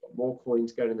 more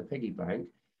coins going in the piggy bank,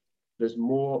 there's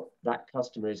more that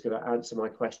customer is going to answer my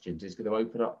questions, is going to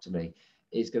open up to me,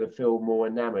 is going to feel more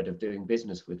enamored of doing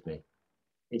business with me.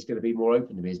 It's going to be more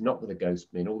open to me. He's not going to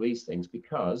ghost me and all these things,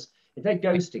 because if they're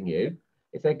ghosting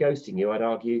you, I'd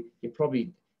argue you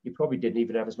probably didn't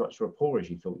even have as much rapport as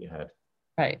you thought you had.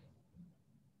 Right.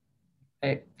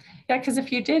 Right. Yeah, because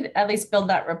if you did at least build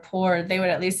that rapport, they would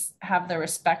at least have the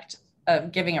respect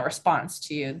of giving a response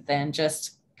to you than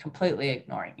just completely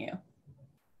ignoring you.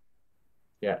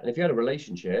 Yeah, and if you had a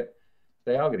relationship,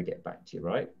 they are going to get back to you,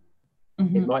 right?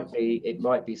 Mm-hmm. It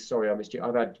might be sorry, I missed you.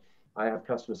 I have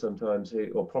customers sometimes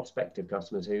or prospective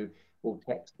customers who will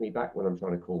text me back when I'm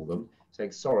trying to call them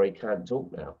saying, sorry, can't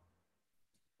talk now.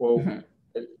 Well, mm-hmm.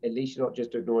 at least you're not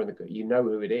just ignoring you know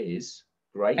who it is.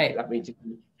 Great. Right. That means,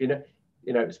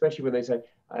 especially when they say,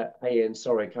 hey, Ian,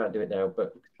 sorry, I can't do it now,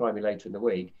 but try me later in the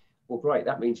week. Well, great.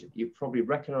 That means you probably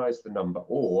recognize the number,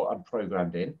 or I'm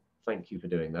programmed in. Thank you for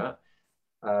doing that.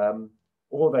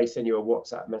 Or they send you a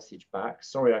WhatsApp message back.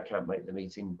 Sorry, I can't make the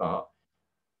meeting, but,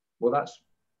 well,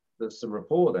 there's some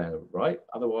rapport there, right?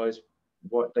 Otherwise,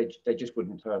 they just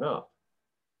wouldn't turn up.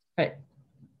 Right.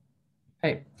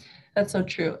 Right. That's so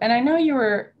true. And I know you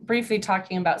were briefly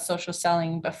talking about social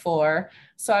selling before,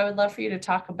 so I would love for you to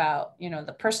talk about,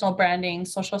 the personal branding,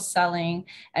 social selling,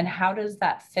 and how does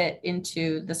that fit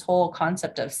into this whole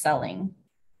concept of selling?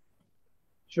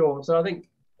 Sure. So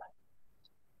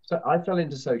I fell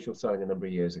into social selling a number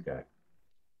of years ago,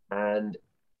 and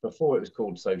before it was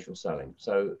called social selling.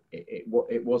 So it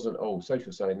wasn't, oh,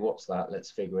 social selling, what's that?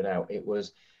 Let's figure it out. It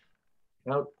was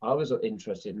how I was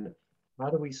interested in how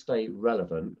do we stay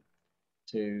relevant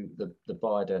to the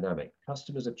buyer dynamic.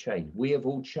 Customers have changed. We have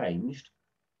all changed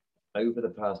over the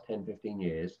past 10, 15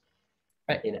 years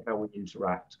in how we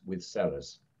interact with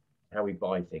sellers, how we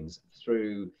buy things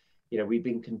through, we've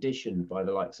been conditioned by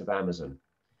the likes of Amazon,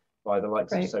 by the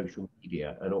likes of social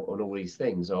media and all these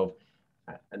things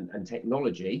and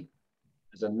technology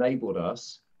has enabled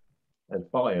us as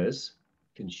buyers,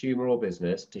 consumer or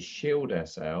business, to shield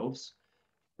ourselves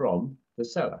from the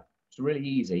seller. It's really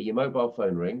easy. Your mobile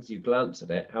phone rings, you glance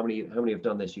at it. How many have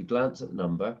done this? You glance at the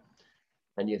number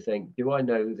and you think, do I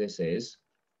know who this is?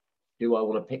 Do I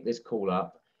want to pick this call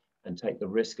up and take the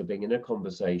risk of being in a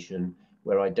conversation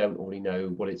where I don't already know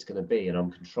what it's going to be and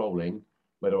I'm controlling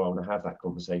whether I want to have that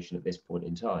conversation at this point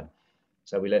in time?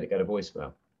 So we let it go to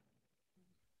voicemail,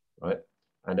 right?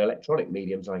 And electronic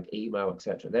mediums like email,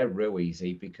 etc., they're real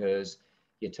easy because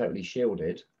you're totally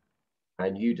shielded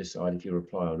and you decide if you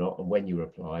reply or not and when you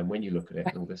reply and when you look at it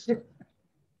and all this stuff.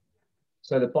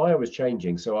 So the buyer was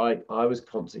changing. So I was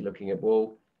constantly looking at,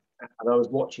 well, and I was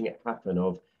watching it happen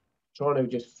of trying to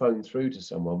just phone through to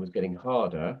someone was getting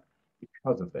harder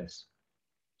because of this.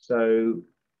 So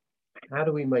how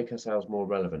do we make ourselves more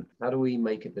relevant? How do we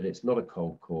make it that it's not a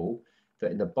cold call,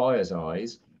 that in the buyer's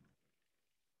eyes,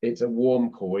 it's a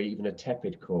warm call or even a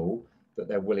tepid call that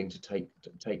they're willing to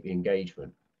take the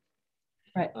engagement?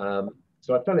 Right.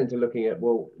 So I fell into looking at,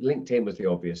 well, LinkedIn was the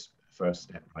obvious first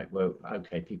step, right? Well,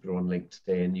 okay, people are on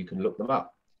LinkedIn, you can look them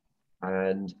up.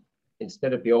 And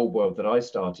instead of the old world that I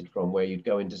started from, where you'd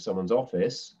go into someone's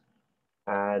office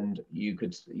and you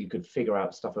could figure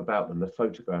out stuff about them, the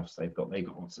photographs they've got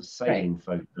lots of sailing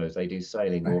photos, they do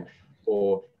sailing,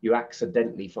 or you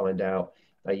accidentally find out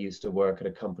they used to work at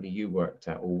a company you worked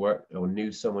at, or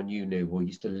knew someone you knew, or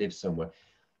used to live somewhere.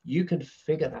 You can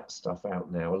figure that stuff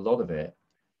out now, a lot of it,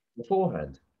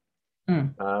 beforehand,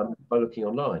 by looking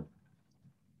online.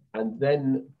 And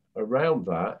then around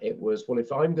that, it was, well,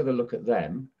 if I'm going to look at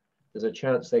them, there's a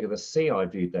chance they're going to see I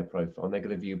viewed their profile and they're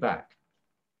going to view back.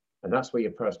 And that's where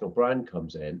your personal brand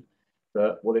comes in.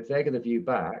 But, well, if they're going to view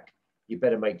back, you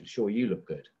better make sure you look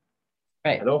good.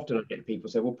 Right. And often I get people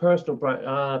say, well, personal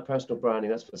branding,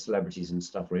 that's for celebrities and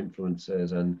stuff, or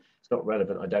influencers, and it's not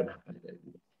relevant. I don't have it.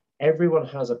 Everyone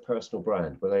has a personal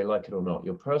brand, whether they like it or not.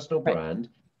 Your personal brand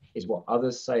is what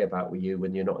others say about you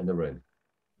when you're not in the room.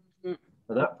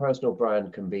 And that personal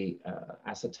brand can be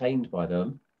ascertained by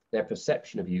them. Their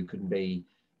perception of you can be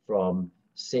from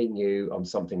seeing you on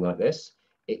something like this.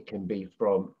 It can be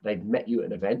from they've met you at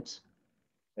an event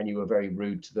and you were very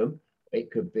rude to them. It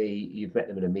could be you've met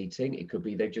them in a meeting. It could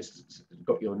be they've just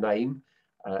got your name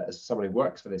as someone who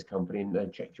works for this company and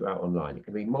they've checked you out online. It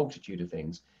can be a multitude of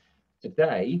things.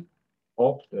 Today,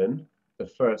 often the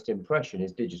first impression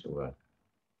is digital,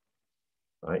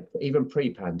 right? Even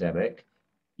pre-pandemic,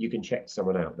 you can check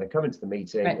someone out. They come into the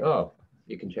meeting, oh,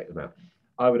 you can check them out.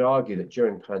 I would argue that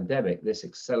during pandemic, this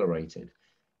accelerated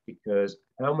because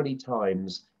how many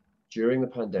times during the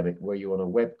pandemic were you on a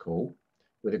web call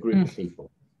with a group of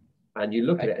people and you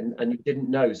look at it and you didn't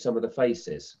know some of the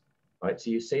faces, right? So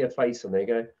you see a face and they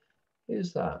go,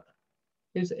 who's that?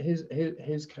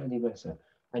 Who's Candy Messer?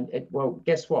 And well,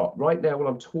 guess what? Right now, while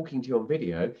I'm talking to you on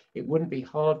video, it wouldn't be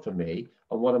hard for me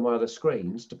on one of my other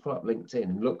screens to pull up LinkedIn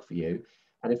and look for you.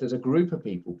 And if there's a group of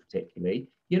people particularly,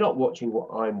 you're not watching what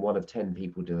I'm one of 10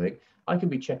 people doing. I can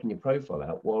be checking your profile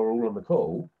out while we're all on the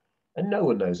call and no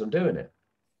one knows I'm doing it.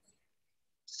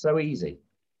 So easy,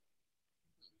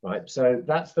 right? So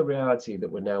that's the reality that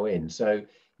we're now in. So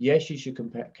yes, you should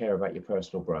care about your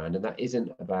personal brand. And that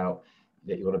isn't about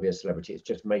that you want to be a celebrity. It's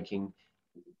just making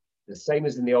the same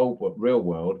as in the old real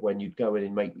world, when you'd go in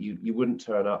and you wouldn't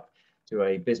turn up to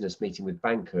a business meeting with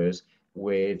bankers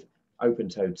with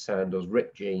open-toed sandals,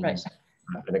 ripped jeans,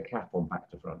 and a cap on back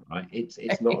to front, right?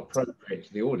 It's not appropriate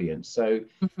to the audience. So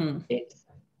it's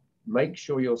make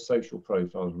sure your social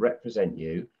profiles represent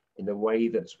you in the way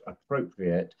that's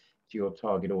appropriate to your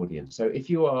target audience. So if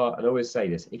you are, and I always say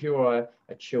this, if you are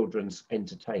a children's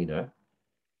entertainer,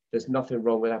 there's nothing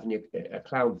wrong with having a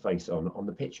clown face on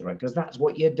the picture, right? Because that's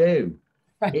what you do.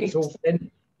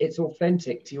 It's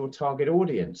authentic to your target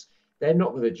audience. They're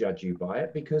not going to judge you by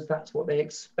it because that's what they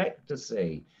expect to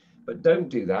see. But don't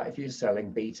do that if you're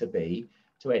selling B2B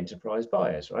to enterprise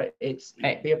buyers, right? It's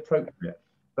be appropriate,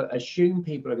 but assume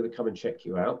people are going to come and check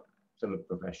you out to look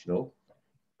professional.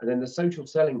 And then the social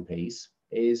selling piece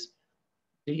is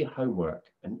do your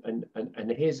homework. And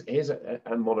here's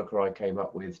a moniker I came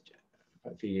up with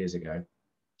a few years ago.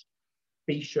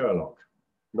 Be Sherlock,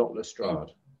 not Lestrade.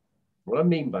 What I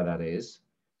mean by that is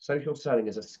social selling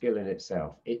is a skill in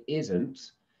itself. It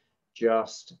isn't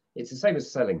just, it's the same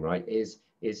as selling, right? Is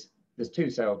there's two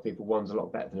salespeople, one's a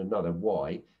lot better than another.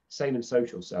 Why? Same in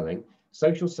social selling.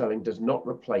 Social selling does not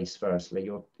replace, firstly,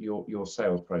 your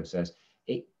sales process.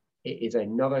 It is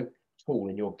another tool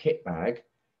in your kit bag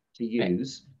to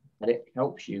use, and it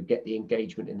helps you get the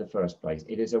engagement in the first place.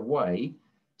 It is a way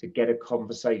to get a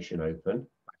conversation open,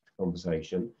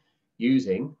 conversation,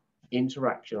 using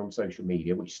interaction on social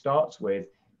media, which starts with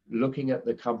looking at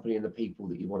the company and the people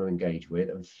that you want to engage with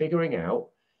and figuring out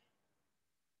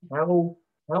how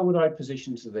would I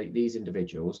position to these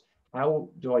individuals? How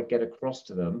do I get across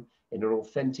to them in an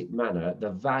authentic manner the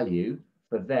value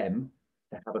for them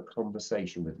to have a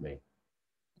conversation with me?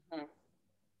 Mhm.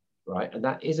 Right? And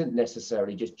that isn't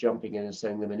necessarily just jumping in and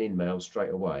sending them an email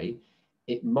straight away.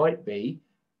 It might be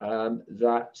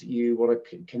that you want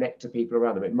to connect to people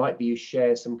around them. It might be you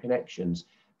share some connections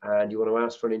and you want to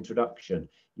ask for an introduction.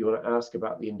 You want to ask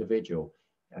about the individual.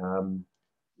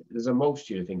 There's a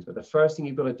multitude of things, but the first thing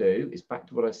you've got to do is back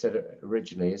to what I said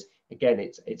originally is, again,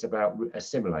 it's about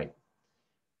assimilate.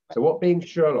 So what being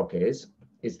Sherlock is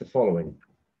the following.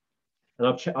 And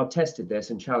I've tested this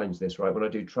and challenged this, right, when I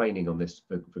do training on this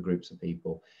for groups of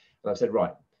people. And I've said,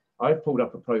 right, I've pulled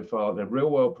up a profile, a real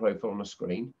world profile on a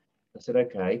screen. I said,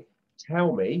 okay,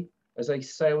 tell me, as a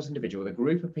sales individual, with a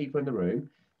group of people in the room,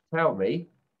 tell me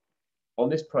on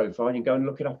this profile, and you go and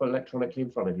look it up electronically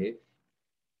in front of you,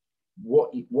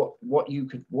 what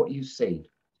you've seen.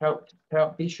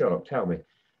 Be Sherlock, tell me.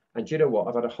 And do you know what?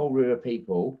 I've had a whole room of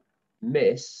people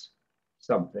miss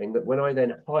something that when I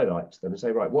then highlight to them and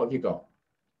say, right, what have you got?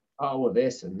 Oh, well,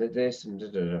 this and this and da,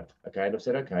 da, da. Okay, and I've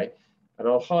said, okay, and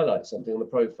I'll highlight something on the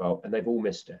profile, and they've all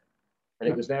missed it, and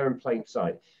it was there in plain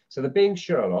sight. So the being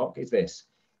Sherlock is this: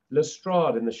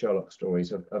 Lestrade in the Sherlock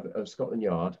stories of Scotland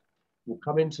Yard will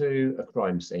come into a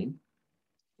crime scene.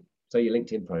 So your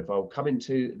LinkedIn profile, come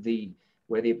into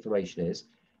where the information is,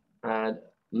 and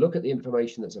look at the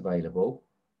information that's available,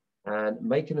 and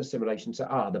make an assimilation.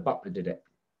 So, the butler did it.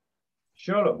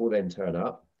 Sherlock will then turn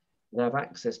up and have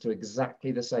access to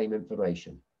exactly the same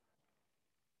information.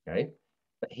 Okay,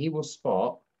 but he will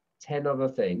spot 10 other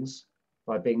things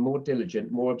by being more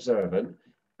diligent, more observant,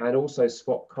 and also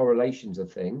spot correlations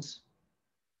of things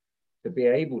to be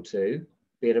able to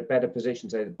be in a better position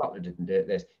to say the butler didn't do it.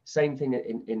 This same thing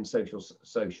in social.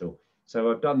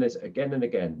 So I've done this again and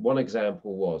again. One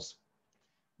example was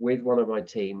with one of my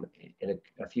team in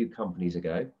a few companies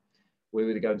ago. We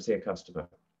were going to see a customer.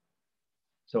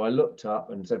 So I looked up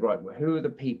and said, right, well, who are the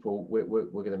people we're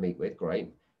going to meet with? Great.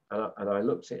 And I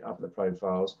looked it up at the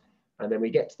profiles, and then we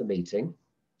get to the meeting,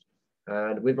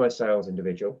 and with my sales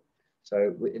individual.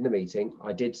 So in the meeting,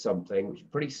 I did something which is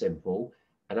pretty simple.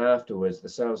 And afterwards, the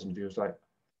sales individual was like,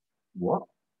 what?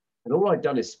 And all I'd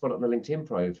done is spot up the LinkedIn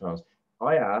profiles.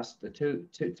 I asked the two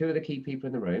of the key people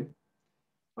in the room.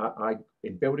 I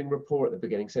in building rapport at the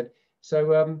beginning said,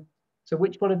 so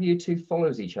which one of you two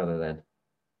follows each other then?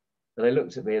 And they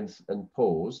looked at me and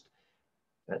paused,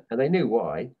 and they knew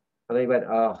why. And they went,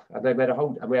 and they made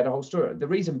we had a whole story. The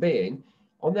reason being,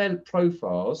 on their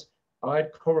profiles, I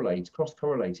had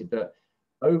cross-correlated that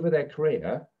over their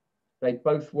career, they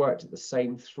both worked at the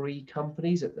same 3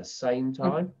 companies at the same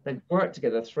time. They'd worked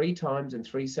together 3 times in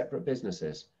 3 separate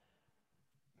businesses.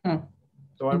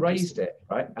 So I raised it,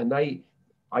 right? And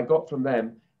I got from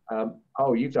them,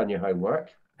 oh, you've done your homework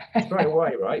straight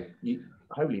away, right?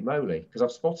 Holy moly, because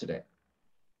I've spotted it.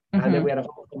 And then we had a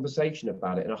whole conversation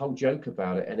about it and a whole joke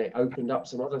about it, and it opened up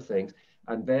some other things.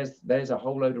 And there's a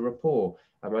whole load of rapport.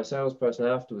 And my salesperson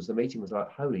afterwards, the meeting was like,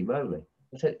 holy moly.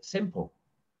 I said, simple.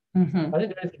 I didn't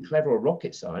do anything clever or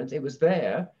rocket science. It was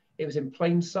there. It was in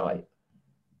plain sight.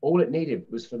 All it needed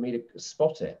was for me to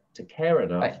spot it, to care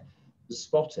enough to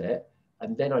spot it.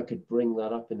 And then I could bring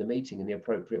that up in the meeting in the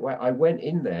appropriate way. I went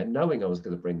in there knowing I was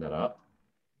going to bring that up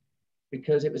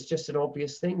because it was just an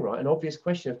obvious thing, right? An obvious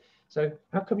question. So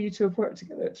how come you two have worked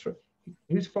together?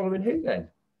 Who's following who then?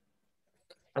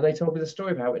 And they told me the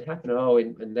story of how it happened.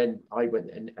 And then I went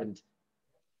and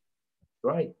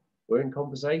right, we're in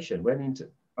conversation. Went into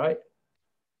right.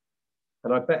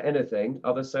 And I bet anything,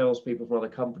 other salespeople from other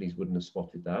companies wouldn't have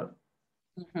spotted that.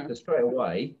 So straight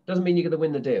away, doesn't mean you're going to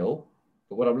win the deal.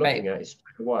 But what I'm looking at is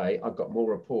straight away, I've got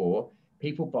more rapport.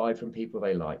 People buy from people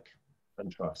they like and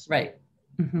trust. Right.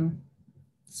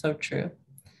 So true.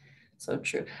 So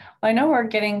true. Well, I know we're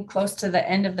getting close to the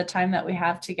end of the time that we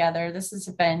have together. This has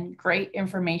been great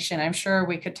information. I'm sure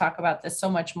we could talk about this so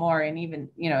much more and even,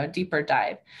 a deeper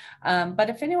dive. But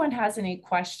if anyone has any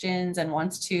questions and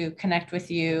wants to connect with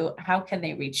you, how can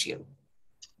they reach you?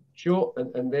 Sure,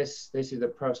 and this is a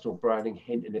personal branding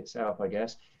hint in itself, I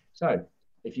guess. So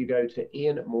if you go to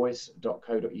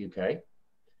ianmoyse.co.uk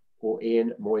or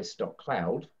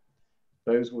ianmoyse.cloud,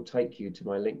 those will take you to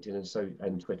my LinkedIn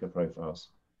and Twitter profiles.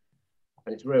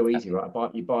 And it's real easy, right?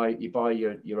 You buy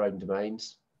your own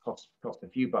domains, cost a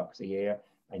few bucks a year,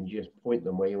 and you just point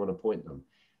them where you want to point them.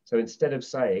 So instead of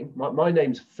saying, my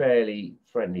name's fairly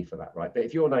friendly for that, right? But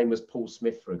if your name was Paul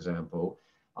Smith, for example,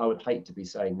 I would hate to be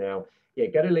saying now, yeah,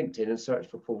 go to LinkedIn and search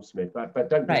for Paul Smith, but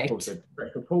don't just Paul Smith,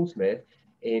 search for Paul Smith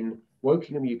in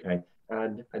Wokingham, UK,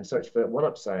 and search for One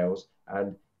Up Sales,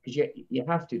 and because you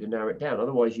have to narrow it down.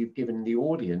 Otherwise, you've given the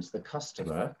audience, the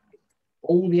customer,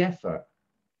 all the effort.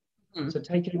 So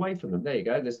take it away from them. There you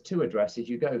go. There's 2 addresses.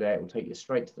 You go there, it will take you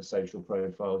straight to the social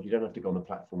profiles. You don't have to go on the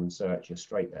platform and search. You're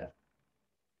straight there.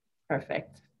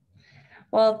 Perfect.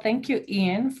 Well, thank you,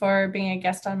 Ian, for being a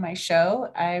guest on my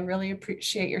show. I really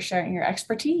appreciate your sharing your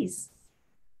expertise.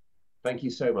 Thank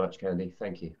you so much, Candy.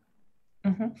 Thank you.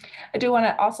 I do want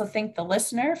to also thank the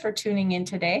listener for tuning in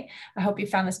today. I hope you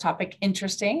found this topic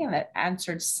interesting and that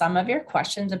answered some of your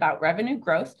questions about revenue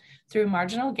growth through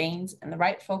marginal gains in the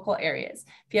right focal areas.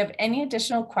 If you have any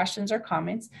additional questions or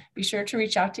comments, be sure to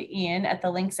reach out to Ian at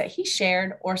the links that he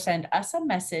shared or send us a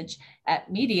message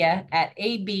at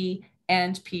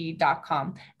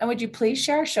media@abandp.com. And would you please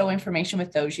share our show information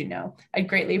with those you know? I'd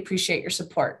greatly appreciate your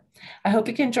support. I hope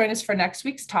you can join us for next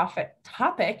week's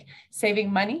topic,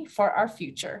 saving money for our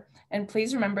future. And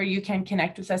please remember, you can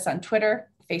connect with us on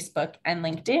Twitter, Facebook, and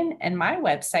LinkedIn. And my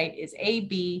website is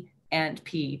abandp.com.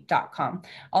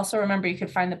 Also, remember, you can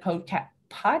find the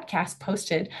podcast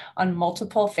posted on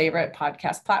multiple favorite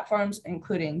podcast platforms,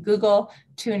 including Google,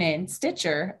 TuneIn,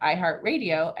 Stitcher,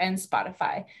 iHeartRadio, and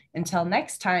Spotify. Until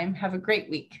next time, have a great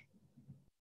week.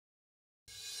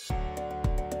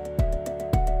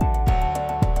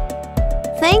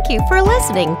 Thank you for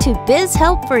listening to Biz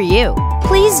Help for You.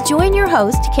 Please join your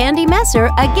host, Candy Messer,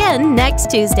 again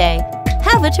next Tuesday.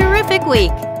 Have a terrific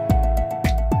week.